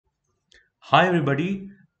Hi everybody,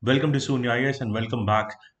 welcome to Sunya and welcome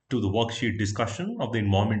back to the worksheet discussion of the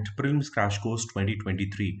Environment Prelims Crash Course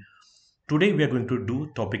 2023. Today we are going to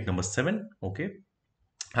do topic number 7, okay?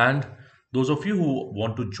 And those of you who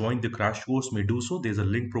want to join the crash course may do so. There's a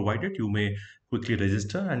link provided. You may quickly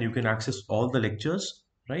register and you can access all the lectures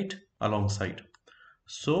right alongside.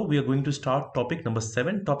 So we are going to start topic number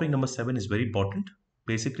 7. Topic number 7 is very important.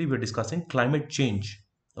 Basically, we're discussing climate change,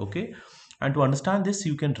 okay? And to understand this,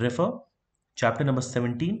 you can refer chapter number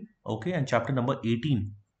 17, okay, and chapter number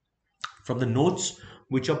 18 from the notes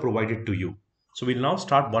which are provided to you. So we'll now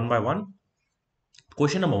start one by one.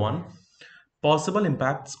 Question number 1, possible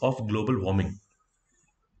impacts of global warming.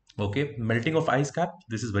 Okay, melting of ice cap,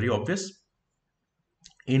 this is very obvious.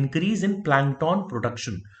 Increase in plankton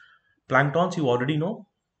production. Planktons, you already know,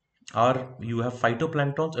 are you have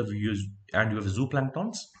phytoplanktons and you have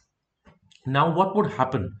zooplanktons. Now, what would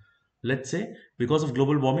happen? Let's say because of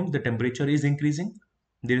global warming, the temperature is increasing,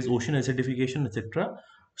 there is ocean acidification, etc.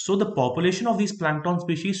 So the population of these plankton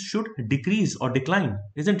species should decrease or decline,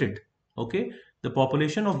 isn't it? Okay, the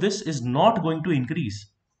population of this is not going to increase.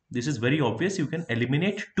 This is very obvious. You can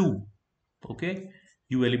eliminate two. Okay,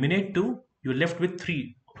 you eliminate two, you're left with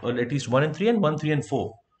three, or at least 1 and 3 and 1, 3 and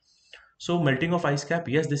 4. So melting of ice cap,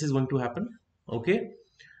 yes, this is going to happen. Okay,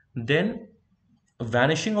 then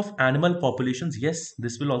vanishing of animal populations, yes,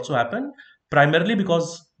 this will also happen, primarily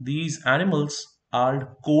because these animals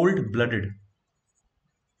are cold blooded,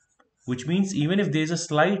 which means even if there is a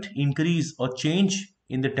slight increase or change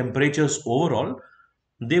in the temperatures overall,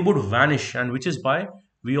 they would vanish, and which is why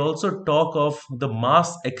we also talk of the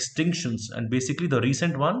mass extinctions, and basically the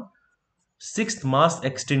recent one, sixth mass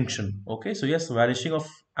extinction. Okay, so yes, vanishing of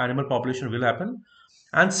animal population will happen,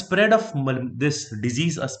 and spread of this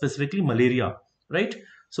disease, specifically malaria, right?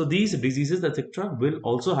 So these diseases, etc., will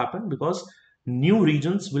also happen because new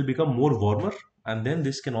regions will become more warmer, and then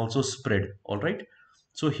this can also spread. All right.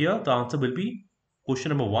 So here the answer will be question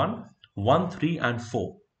number 1, 1, 3, and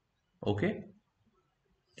 4. Okay.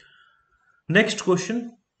 Next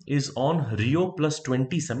question is on Rio Plus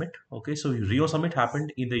 20 summit. Okay, so Rio summit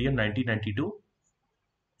happened in the year 1992.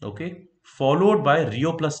 Okay, followed by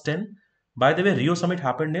Rio Plus 10. By the way, Rio summit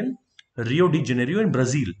happened in Rio de Janeiro in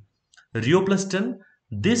Brazil. Rio Plus 10,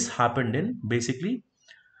 this happened in basically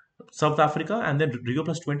South Africa, and then Rio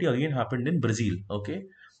Plus 20 again happened in Brazil. Okay,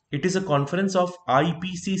 it is a conference of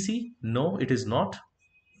IPCC. No, it is not.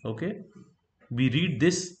 Okay, we read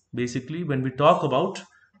this basically when we talk about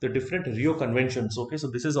the different Rio conventions. Okay, so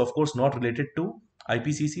this is of course not related to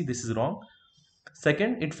IPCC. This is wrong.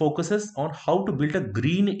 Second, it focuses on how to build a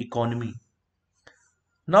green economy.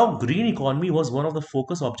 Now, green economy was one of the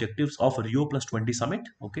focus objectives of Rio Plus 20 summit,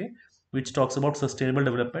 okay, which talks about sustainable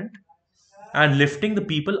development and lifting the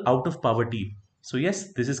people out of poverty. So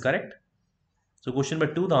yes, this is correct. So question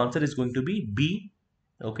number 2, the answer is going to be B,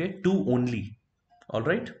 okay, 2 only. All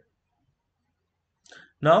right.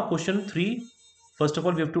 Now question 3, first of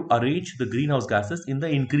all, we have to arrange the greenhouse gases in the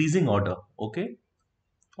increasing order, okay,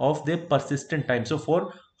 of their persistent time. So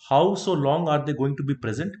for how so long are they going to be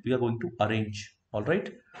present, we are going to arrange. All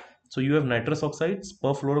right. So you have nitrous oxides,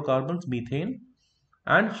 perfluorocarbons, methane,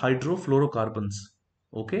 and hydrofluorocarbons.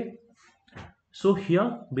 Okay. So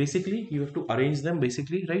here basically you have to arrange them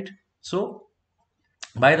basically, right? So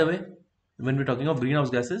by the way, when we're talking of greenhouse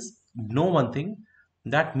gases, know one thing,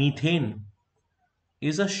 that methane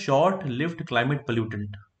is a short-lived climate pollutant.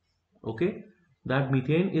 Okay, that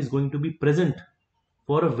methane is going to be present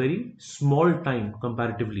for a very small time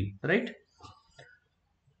comparatively, right?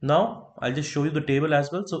 Now I'll just show you the table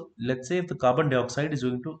as well. So let's say if the carbon dioxide is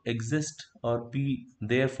going to exist or be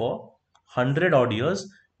there for 100 odd years,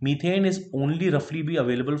 methane is only roughly be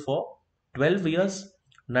available for 12 years,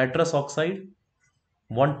 nitrous oxide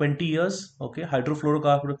 120 years, okay,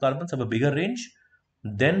 hydrofluorocarbons have a bigger range,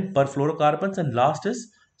 then perfluorocarbons, and last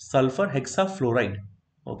is sulfur hexafluoride.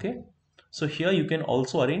 Okay, so here you can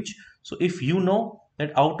also arrange. So if you know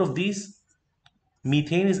that out of these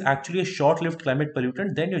methane is actually a short-lived climate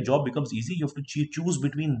pollutant, then your job becomes easy. You have to choose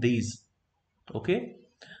between these. Okay,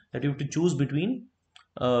 that you have to choose between,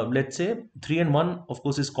 let's say 3 and 1 of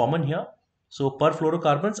course is common here, so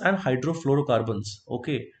perfluorocarbons and hydrofluorocarbons.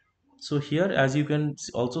 Okay, so here as you can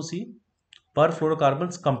also see,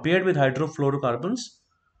 perfluorocarbons compared with hydrofluorocarbons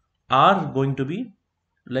are going to be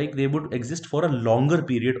like they would exist for a longer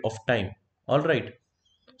period of time. All right,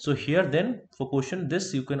 so here then for question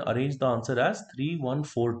this you can arrange the answer as 3, 1,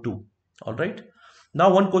 4, 2. All right,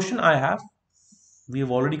 now one question I have, we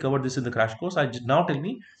have already covered this in the crash course. I just now tell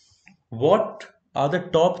me what are the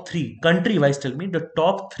top 3 country wise, tell me the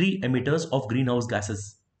top 3 emitters of greenhouse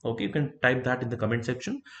gases. Okay, you can type that in the comment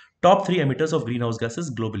section. Top 3 emitters of greenhouse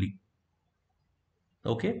gases globally.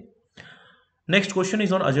 Okay. Next question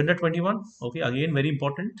is on Agenda 21. Okay, again very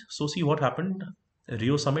important. So see what happened.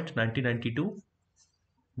 Rio Summit 1992.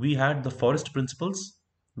 We had the forest principles.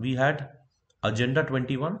 We had Agenda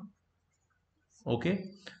 21. Okay.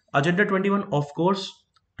 Agenda 21, of course,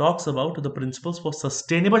 talks about the principles for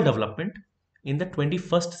sustainable development in the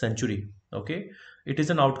 21st century. Okay. It is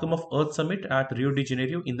an outcome of Earth Summit at Rio de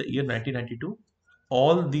Janeiro in the year 1992.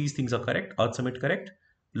 All these things are correct. Earth Summit correct.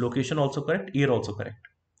 Location also correct. Year also correct.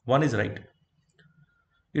 One is right.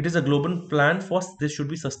 It is a global plan for this should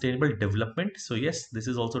be sustainable development. So yes, this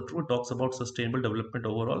is also true. It talks about sustainable development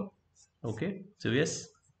overall. Okay. So yes,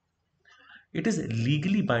 it is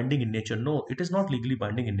legally binding in nature. No, it is not legally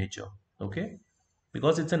binding in nature. Okay,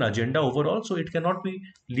 because it's an agenda overall, so it cannot be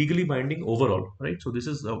legally binding overall, right? So this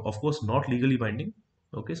is of course not legally binding.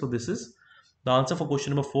 Okay, so this is the answer for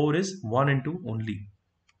question number 4 is 1 and 2 only.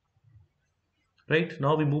 Right,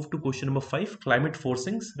 now we move to question number 5, climate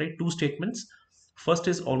forcings. Right, two statements. First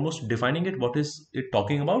is almost defining it, what is it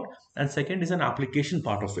talking about, and second is an application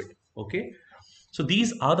part of it. Okay, so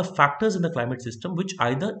these are the factors in the climate system which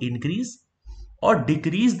either increase or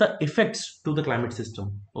decrease the effects to the climate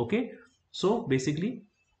system. Okay, so basically,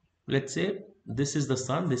 let's say this is the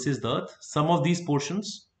sun, this is the earth. Some of these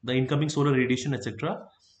portions, the incoming solar radiation, etc.,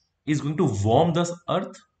 is going to warm the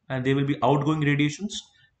earth, and there will be outgoing radiations.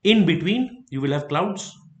 In between, you will have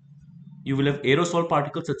clouds, you will have aerosol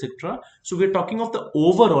particles, etc. So we're talking of the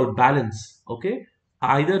overall balance. Okay,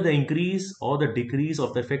 either the increase or the decrease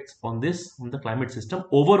of the effects on this on the climate system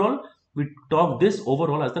overall. We talk this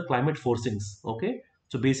overall as the climate forcings. Okay,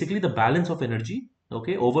 so basically the balance of energy,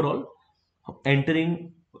 okay, overall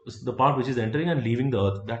entering the part which is entering and leaving the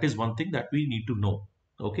earth. That is one thing that we need to know.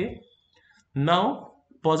 Okay, now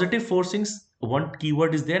positive forcings, one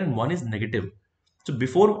keyword is there and one is negative. So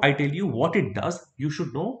before I tell you what it does, you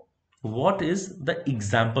should know what is the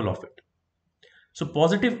example of it. So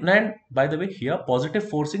positive, and by the way, here positive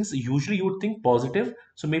forcings, usually you would think positive,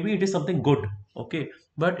 so maybe it is something good. Okay,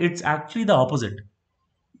 but it's actually the opposite.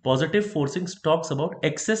 Positive forcings talks about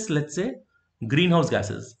excess, let's say, greenhouse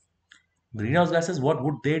gases. Greenhouse gases, what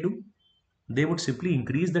would they do? They would simply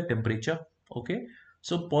increase the temperature. Okay,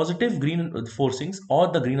 so positive green forcings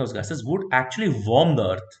or the greenhouse gases would actually warm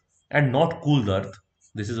the earth and not cool the earth.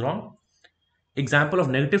 This is wrong. Example of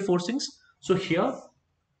negative forcings. So here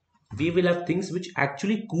we will have things which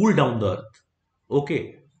actually cool down the earth.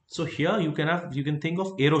 Okay, so here you can think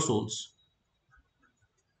of aerosols.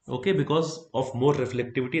 Okay, because of more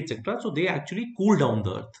reflectivity, etc., so they actually cool down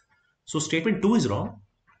the earth. So statement 2 is wrong,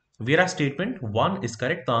 whereas statement 1 is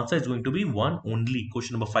correct. The answer is going to be 1 only,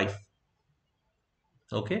 question number 5.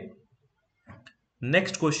 Okay,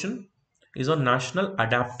 next question is on National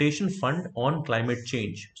Adaptation Fund on climate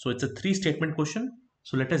change. So it's a 3 statement question,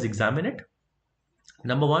 so let us examine it.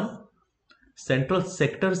 Number 1, central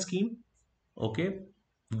sector scheme, okay,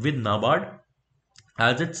 with NABARD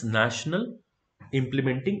as its national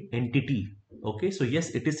implementing entity. Okay, so yes,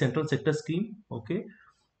 it is central sector scheme, okay,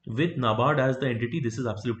 with NABARD as the entity. This is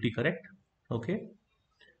absolutely correct. Okay,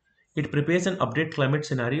 it prepares and update climate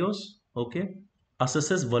scenarios. Okay,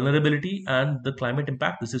 assesses vulnerability and the climate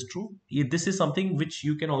impact. This is true. This is something which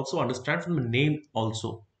you can also understand from the name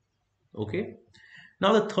also. Okay,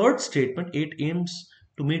 now the third statement, it aims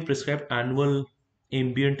to meet prescribed annual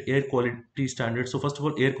ambient air quality standards. So first of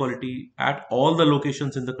all, air quality at all the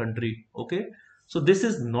locations in the country. Okay, so this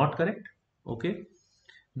is not correct. Okay,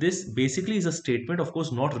 this basically is a statement, of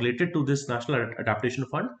course, not related to this National Adaptation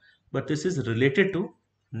Fund, but this is related to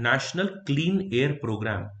National Clean Air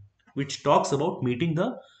Program, which talks about meeting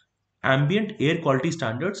the ambient air quality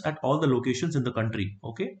standards at all the locations in the country.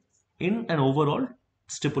 Okay, in an overall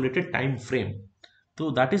stipulated time frame. So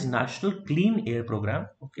that is National Clean Air Program.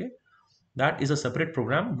 Okay, that is a separate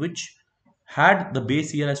program which had the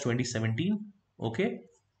base year as 2017. Okay,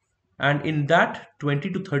 and in that 20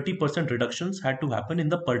 to 30% reductions had to happen in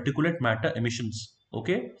the particulate matter emissions.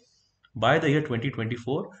 Okay, by the year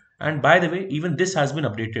 2024. And by the way, even this has been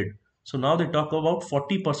updated. So now they talk about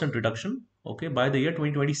 40% reduction. Okay, by the year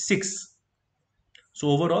 2026. So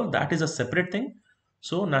overall, that is a separate thing.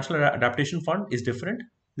 So National Adaptation Fund is different.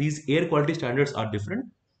 These air quality standards are different,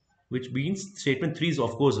 which means statement 3 is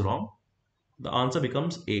of course wrong. The answer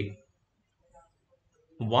becomes A.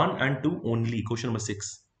 1 and 2 only, question number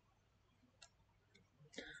 6.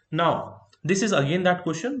 Now, this is again that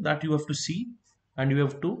question that you have to see and you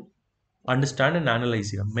have to understand and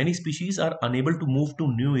analyze here. Many species are unable to move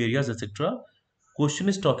to new areas, etc. Question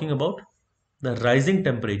is talking about the rising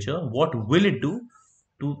temperature. What will it do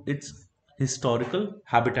to its historical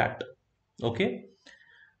habitat. Okay.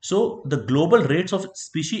 So the global rates of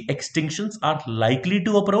species extinctions are likely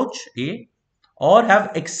to approach A, or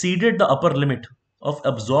have exceeded the upper limit of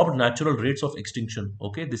absorbed natural rates of extinction.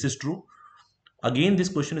 Okay, this is true. Again, this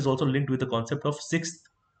question is also linked with the concept of sixth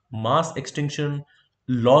mass extinction,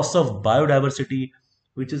 loss of biodiversity,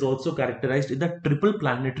 which is also characterized in the triple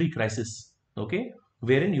planetary crisis. Okay,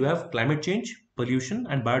 wherein you have climate change, pollution,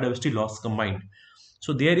 and biodiversity loss combined.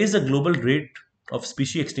 So there is a global rate of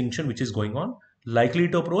species extinction which is going on, likely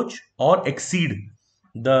to approach or exceed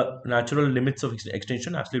the natural limits of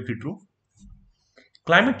extinction. Absolutely true.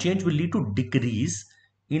 Climate change will lead to decrease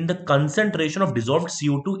in the concentration of dissolved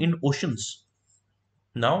CO2 in oceans.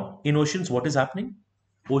 Now, in oceans, what is happening?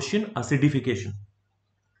 Ocean acidification.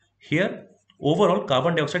 Here, overall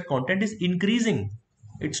carbon dioxide content is increasing.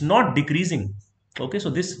 It's not decreasing. Okay, so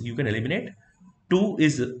this you can eliminate. Two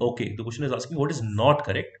is okay. The question is asking what is not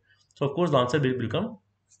correct. So, of course, the answer will become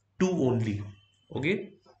two only.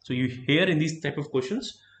 Okay, so you here in these type of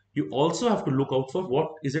questions, you also have to look out for what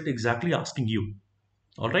is it exactly asking you.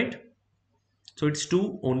 All right, so it's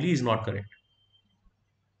two only is not correct.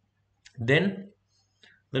 Then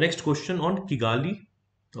the next question on Kigali.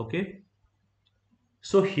 Okay,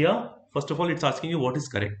 so here, first of all, it's asking you what is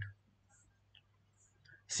correct.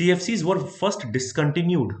 CFCs were first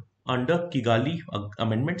discontinued under Kigali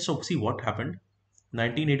Amendment. So see what happened.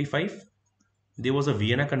 1985, there was a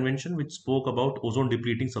Vienna Convention which spoke about ozone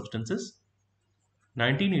depleting substances.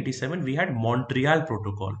 1987, we had Montreal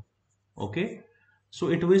Protocol. Okay, so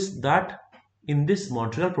it was that in this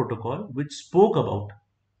Montreal Protocol which spoke about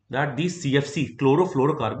that these CFC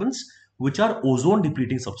chlorofluorocarbons, which are ozone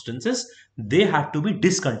depleting substances, they had to be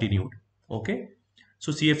discontinued. Okay,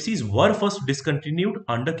 so CFCs were first discontinued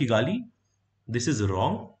under Kigali. This is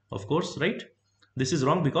wrong, of course, right? This is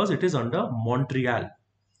wrong because it is under Montreal,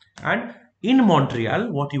 and in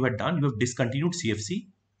Montreal what you had done, you have discontinued CFC,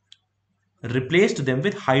 replaced them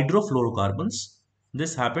with hydrofluorocarbons.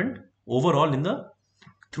 This happened overall in the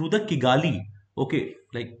through the Kigali. Okay,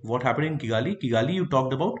 like what happened in Kigali? Kigali, you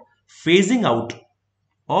talked about phasing out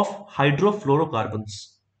of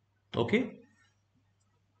hydrofluorocarbons. Okay,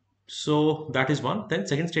 so that is one. Then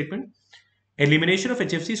second statement, elimination of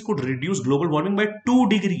HFCs could reduce global warming by 2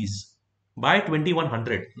 degrees by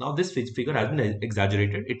 2100. Now this figure has been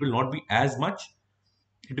exaggerated. It will not be as much.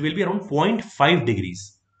 It will be around zero point 0.5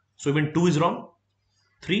 degrees. So even 2 is wrong.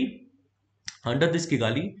 3. Under this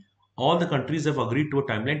Kigali, all the countries have agreed to a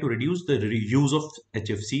timeline to reduce the use of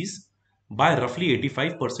HFCs by roughly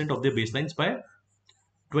 85% of their baselines by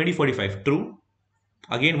 2045. True.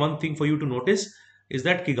 Again, one thing for you to notice is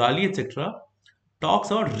that Kigali, etc.,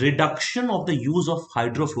 talks about reduction of the use of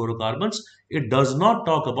hydrofluorocarbons. It does not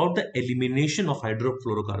talk about the elimination of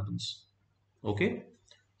hydrofluorocarbons. Okay.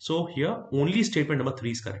 So here only statement number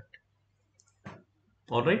 3 is correct.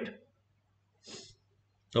 All right.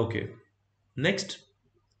 Okay. Next.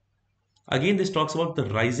 Again, this talks about the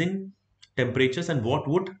rising temperatures and what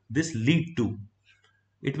would this lead to.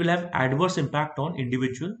 It will have adverse impact on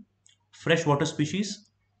individual freshwater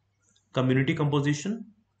species, community composition,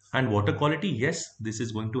 and water quality. Yes, this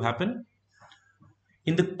is going to happen.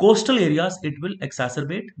 In the coastal areas, it will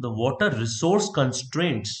exacerbate the water resource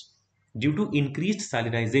constraints due to increased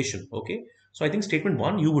salinization. Okay, so I think statement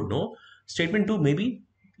 1 you would know. Statement 2 maybe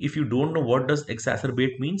if you don't know what does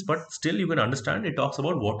exacerbate means, but still you can understand it talks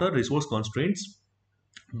about water resource constraints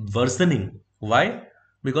worsening. Why?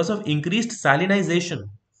 Because of increased salinization.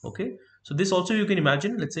 Okay, so this also you can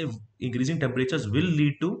imagine. Let's say increasing temperatures will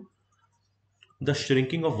lead to the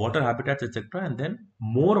shrinking of water habitats, etc., and then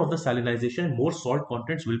more of the salinization and more salt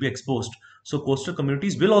contents will be exposed. So coastal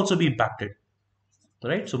communities will also be impacted,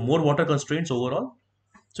 right? So more water constraints overall.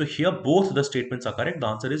 So here both the statements are correct. The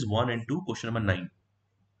answer is 1 and 2, question number 9.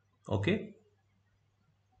 Okay.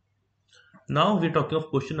 Now we're talking of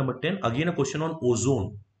question number 10. Again, a question on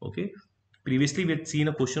ozone. Okay. Previously, we had seen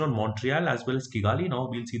a question on Montreal as well as Kigali. Now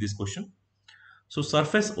we'll see this question. So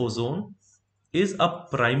surface ozone is a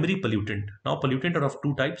primary pollutant. Now pollutant are of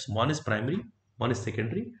two types. One is primary, one is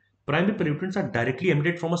secondary. Primary pollutants are directly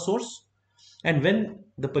emitted from a source. And when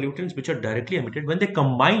the pollutants which are directly emitted, when they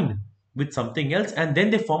combine with something else and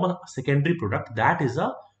then they form a secondary product, that is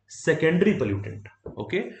a secondary pollutant.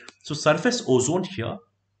 Okay. So surface ozone here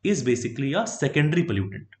is basically a secondary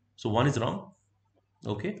pollutant. So one is wrong.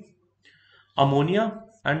 Okay. Ammonia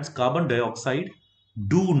and carbon dioxide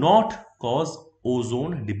do not cause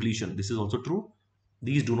ozone depletion. This is also true.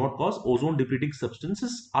 These do not cause ozone depleting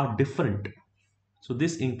substances are different. So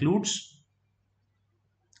this includes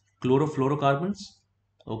chlorofluorocarbons.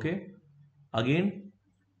 Okay. Again,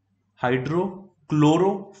 hydrochlorocarbons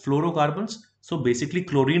Chlorofluorocarbons, so basically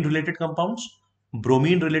chlorine related compounds,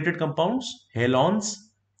 bromine related compounds, halogens,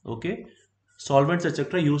 okay, solvents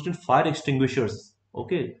etc. used in fire extinguishers,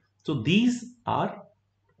 okay. So these are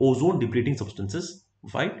ozone depleting substances,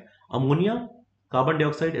 right? Ammonia, carbon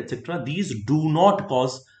dioxide etc. these do not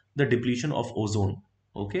cause the depletion of ozone,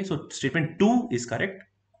 okay. So statement 2 is correct,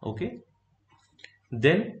 okay.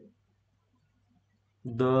 Then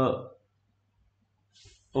the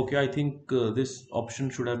okay, I think this option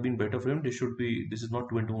should have been better for him. This is not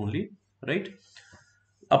 2 and 2 only, right?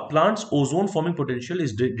 A plant's ozone forming potential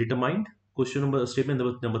is determined,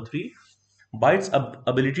 statement number 3, by its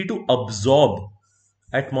ability to absorb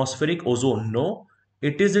atmospheric ozone. No,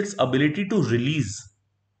 it is its ability to release,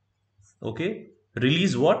 okay.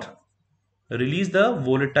 Release what? Release the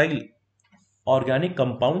volatile organic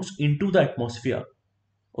compounds into the atmosphere,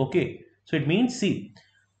 okay. So it means, see,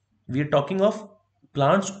 we are talking of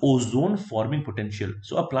plant's ozone forming potential.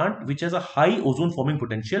 So a plant which has a high ozone forming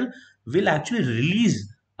potential will actually release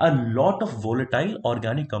a lot of volatile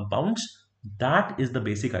organic compounds. That is the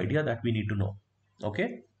basic idea that we need to know,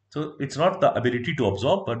 okay. So it's not the ability to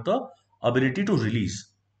absorb but the ability to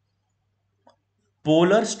release.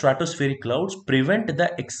 Polar stratospheric clouds prevent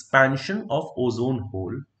the expansion of ozone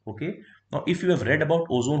hole, okay. Now if you have read about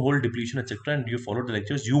ozone hole depletion etc and you followed the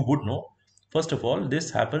lectures, you would know, first of all, this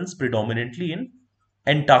happens predominantly in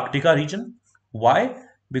Antarctica region. Why?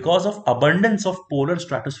 Because of abundance of polar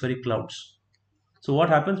stratospheric clouds. So what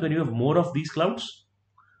happens when you have more of these clouds?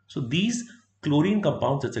 So these chlorine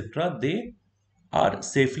compounds etc they are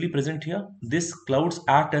safely present here. These clouds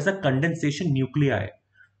act as a condensation nuclei.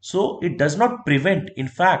 So it does not prevent, in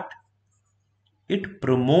fact, it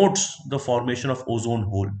promotes the formation of ozone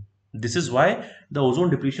hole. This is why the ozone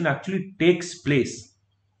depletion actually takes place.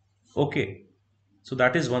 Okay. So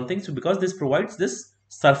that is one thing. So because this provides this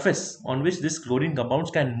surface on which this chlorine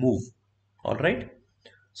compounds can move. All right.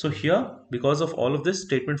 So here, because of all of this,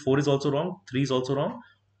 statement 4 is also wrong, 3 is also wrong.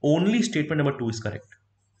 Only statement number 2 is correct.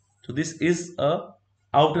 So this is a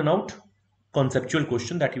out and out conceptual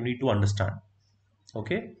question that you need to understand.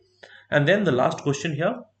 Okay. And then the last question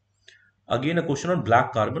here, again a question on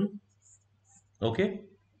black carbon. Okay.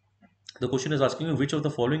 The question is asking you which of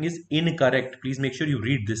the following is incorrect. Please make sure you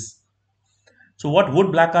read this. So what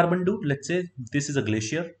would black carbon do? Let's say this is a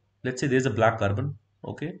glacier. Let's say there's a black carbon.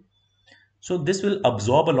 Okay. So this will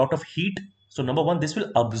absorb a lot of heat. So number one, this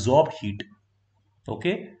will absorb heat.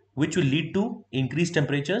 Okay. Which will lead to increased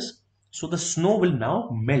temperatures. So the snow will now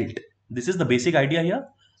melt. This is the basic idea here.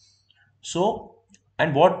 So,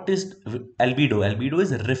 and what is albedo? Albedo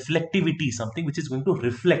is reflectivity, something which is going to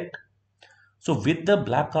reflect. So with the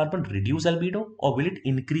black carbon reduce albedo or will it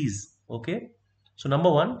increase? Okay. So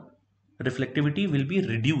number one, reflectivity will be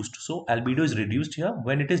reduced. So albedo is reduced here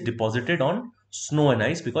when it is deposited on snow and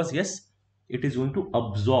ice, because yes, it is going to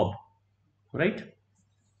absorb, right,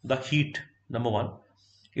 the heat. Number one,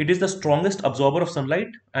 it is the strongest absorber of sunlight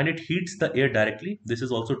and it heats the air directly. This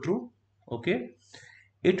is also true. Okay.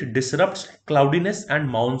 It disrupts cloudiness and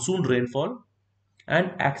monsoon rainfall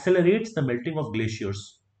and accelerates the melting of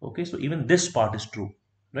glaciers. Okay, so even this part is true,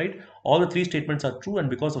 right? All the three statements are true, and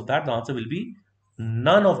because of that, the answer will be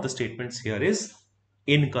none of the statements here is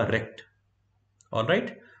incorrect. All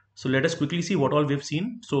right, so let us quickly see what all we've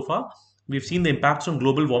seen so far. We've seen the impacts on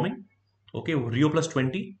global warming, okay, Rio plus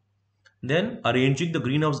 20, then arranging the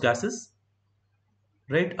greenhouse gases,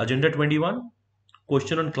 right? Agenda 21,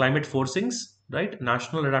 question on climate forcings, right?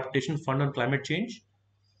 National Adaptation Fund on climate change,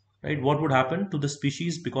 right? What would happen to the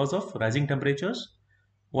species because of rising temperatures?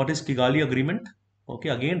 What is Kigali Agreement? Okay,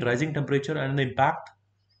 again, rising temperature and the impact.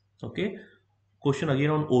 Okay, question again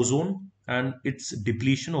on ozone and its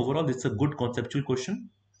depletion overall. It's a good conceptual question.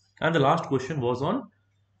 And the last question was on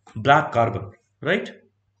black carbon, right?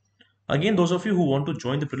 Again, those of you who want to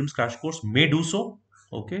join the prelims crash course may do so.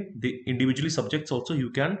 Okay, the individually subjects also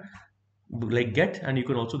you can like get, and you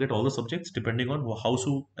can also get all the subjects depending on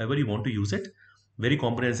howsoever you want to use it. Very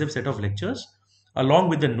comprehensive set of lectures along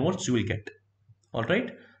with the notes you will get. All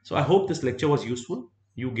right. So I hope this lecture was useful.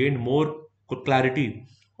 You gained more clarity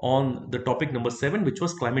on the topic number 7, which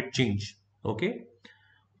was climate change. Okay.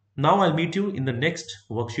 Now I'll meet you in the next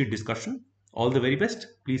worksheet discussion. All the very best.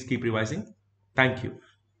 Please keep revising. Thank you.